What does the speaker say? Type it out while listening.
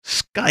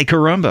Guy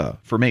Caramba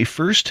for May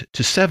 1st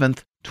to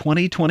 7th,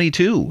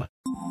 2022.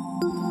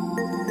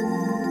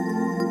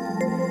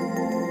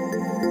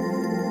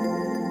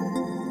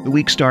 The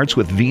week starts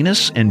with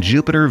Venus and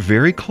Jupiter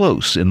very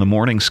close in the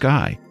morning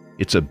sky.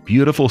 It's a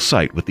beautiful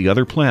sight with the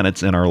other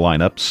planets in our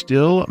lineup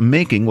still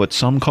making what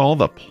some call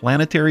the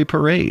planetary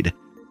parade.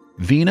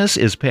 Venus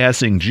is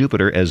passing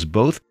Jupiter as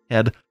both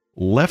head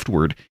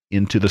leftward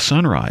into the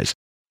sunrise.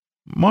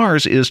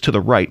 Mars is to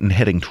the right and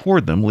heading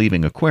toward them,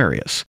 leaving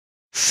Aquarius.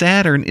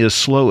 Saturn is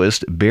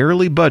slowest,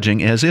 barely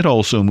budging as it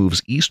also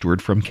moves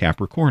eastward from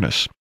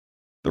Capricornus.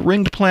 The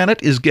ringed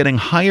planet is getting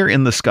higher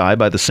in the sky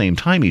by the same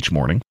time each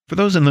morning. For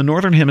those in the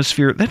northern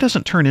hemisphere, that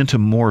doesn't turn into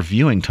more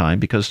viewing time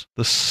because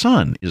the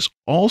sun is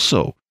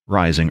also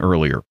rising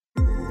earlier.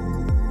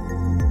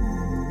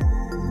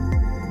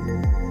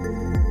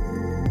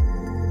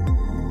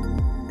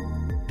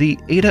 The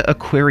Eta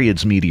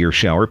Aquariids meteor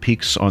shower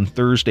peaks on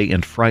Thursday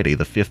and Friday,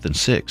 the 5th and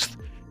 6th.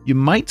 You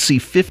might see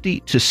 50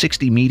 to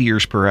 60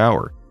 meteors per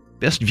hour.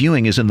 Best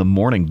viewing is in the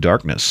morning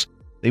darkness.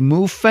 They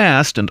move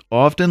fast and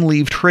often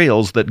leave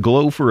trails that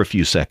glow for a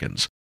few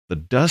seconds. The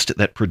dust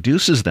that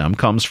produces them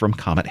comes from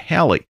Comet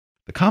Halley.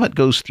 The comet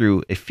goes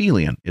through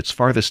aphelion, its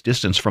farthest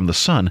distance from the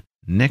sun,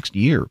 next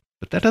year.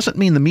 But that doesn't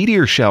mean the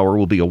meteor shower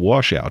will be a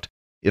washout.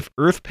 If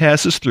Earth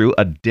passes through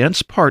a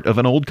dense part of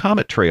an old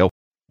comet trail,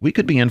 we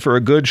could be in for a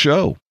good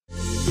show.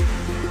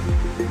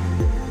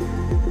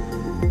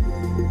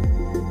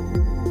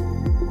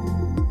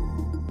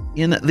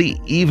 In the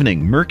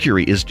evening,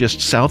 Mercury is just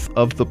south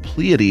of the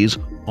Pleiades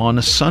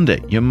on Sunday.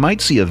 You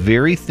might see a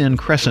very thin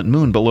crescent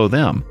moon below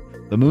them.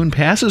 The moon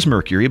passes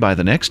Mercury by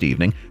the next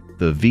evening.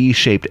 The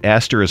V-shaped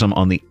asterism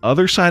on the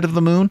other side of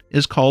the moon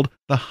is called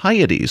the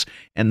Hyades,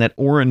 and that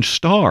orange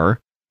star,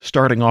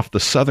 starting off the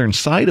southern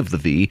side of the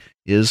V,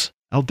 is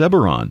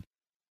Aldebaran.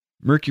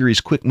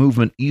 Mercury's quick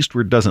movement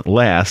eastward doesn't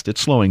last.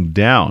 It's slowing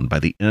down by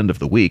the end of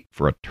the week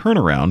for a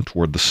turnaround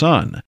toward the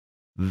sun.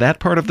 That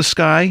part of the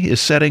sky is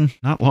setting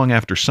not long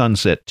after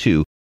sunset,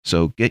 too,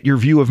 so get your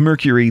view of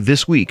Mercury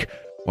this week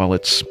while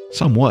it's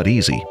somewhat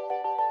easy.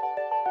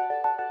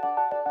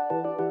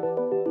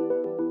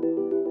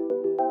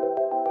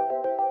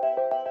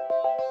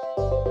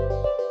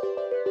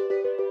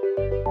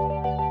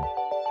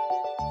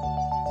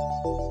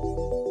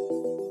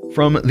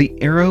 From the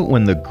era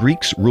when the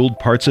Greeks ruled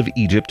parts of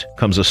Egypt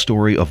comes a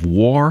story of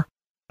war,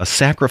 a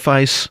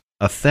sacrifice,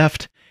 a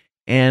theft,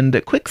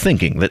 and quick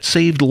thinking that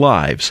saved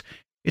lives.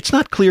 It's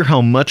not clear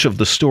how much of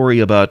the story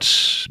about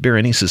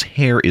Berenice's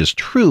hair is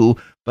true,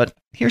 but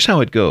here's how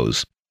it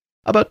goes.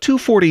 About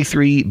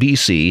 243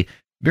 BC,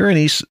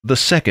 Berenice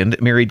II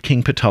married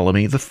King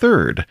Ptolemy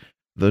III.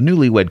 The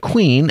newlywed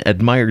queen,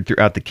 admired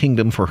throughout the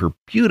kingdom for her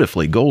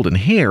beautifully golden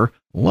hair,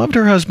 loved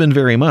her husband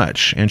very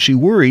much, and she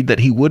worried that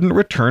he wouldn't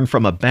return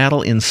from a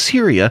battle in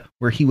Syria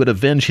where he would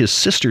avenge his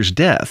sister's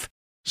death.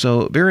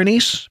 So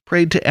Berenice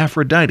prayed to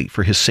Aphrodite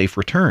for his safe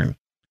return.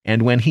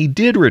 And when he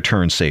did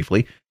return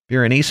safely,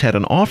 Berenice had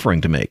an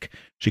offering to make.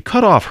 She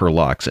cut off her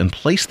locks and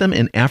placed them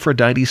in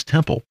Aphrodite's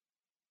temple.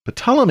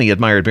 Ptolemy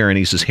admired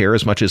Berenice's hair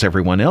as much as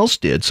everyone else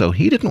did, so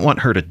he didn't want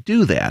her to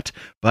do that,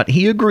 but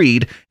he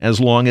agreed as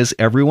long as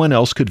everyone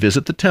else could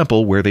visit the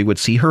temple where they would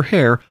see her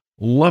hair,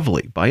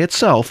 lovely by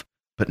itself,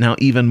 but now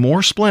even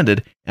more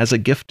splendid as a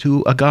gift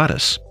to a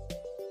goddess.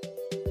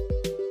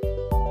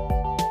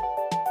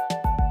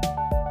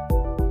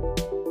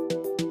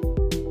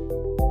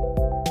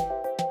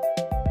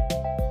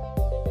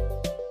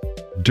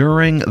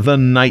 During the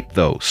night,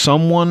 though,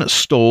 someone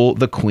stole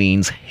the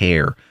queen's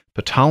hair.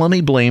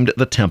 Ptolemy blamed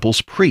the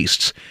temple's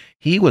priests.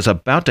 He was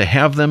about to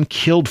have them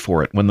killed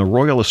for it when the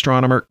royal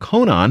astronomer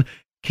Conon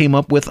came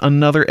up with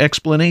another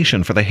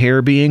explanation for the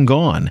hair being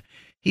gone.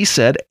 He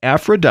said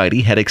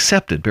Aphrodite had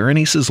accepted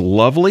Berenice's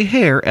lovely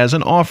hair as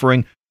an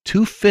offering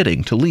too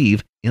fitting to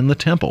leave in the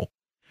temple.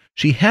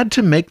 She had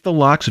to make the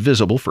locks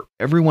visible for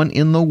everyone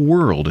in the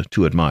world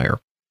to admire.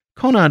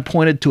 Conon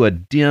pointed to a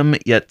dim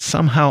yet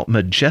somehow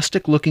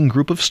majestic-looking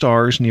group of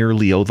stars near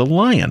Leo the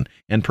lion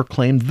and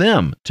proclaimed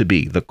them to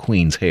be the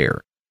queen's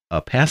hair.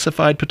 A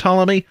pacified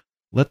Ptolemy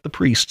let the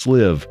priests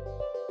live.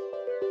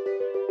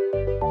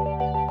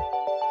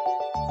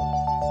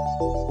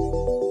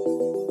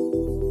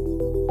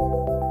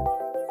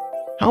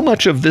 How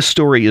much of this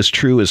story is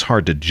true is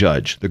hard to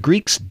judge. The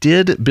Greeks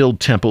did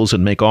build temples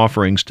and make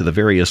offerings to the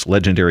various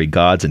legendary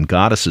gods and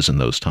goddesses in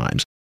those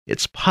times.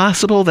 It's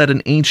possible that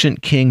an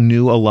ancient king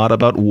knew a lot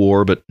about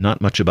war but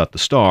not much about the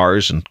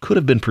stars and could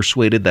have been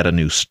persuaded that a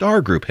new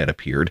star group had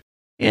appeared.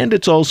 And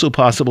it's also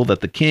possible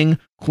that the king,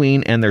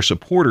 queen, and their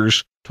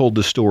supporters told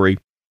the story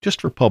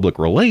just for public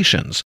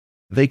relations.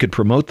 They could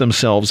promote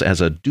themselves as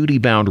a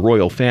duty-bound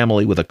royal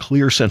family with a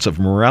clear sense of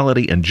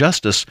morality and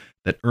justice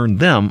that earned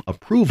them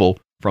approval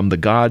from the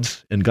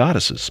gods and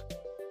goddesses.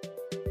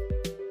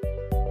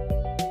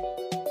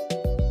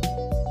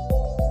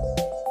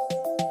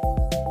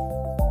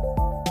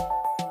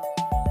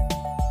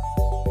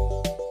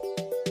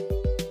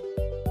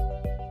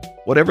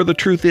 Whatever the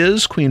truth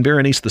is, Queen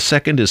Berenice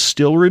II is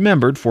still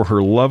remembered for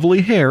her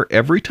lovely hair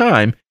every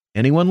time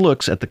anyone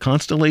looks at the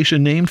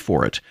constellation named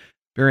for it.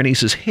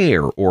 Berenice's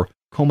Hare, or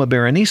Coma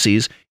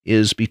Berenices,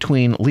 is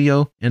between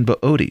Leo and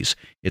Boötes.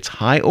 It's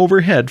high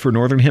overhead for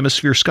Northern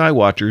Hemisphere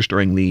skywatchers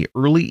during the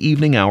early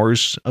evening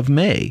hours of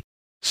May.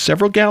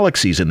 Several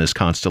galaxies in this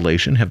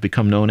constellation have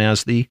become known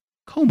as the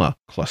Coma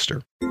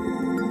Cluster.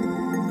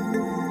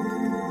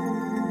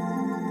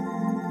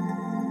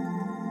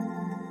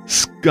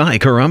 Sky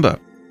Caramba!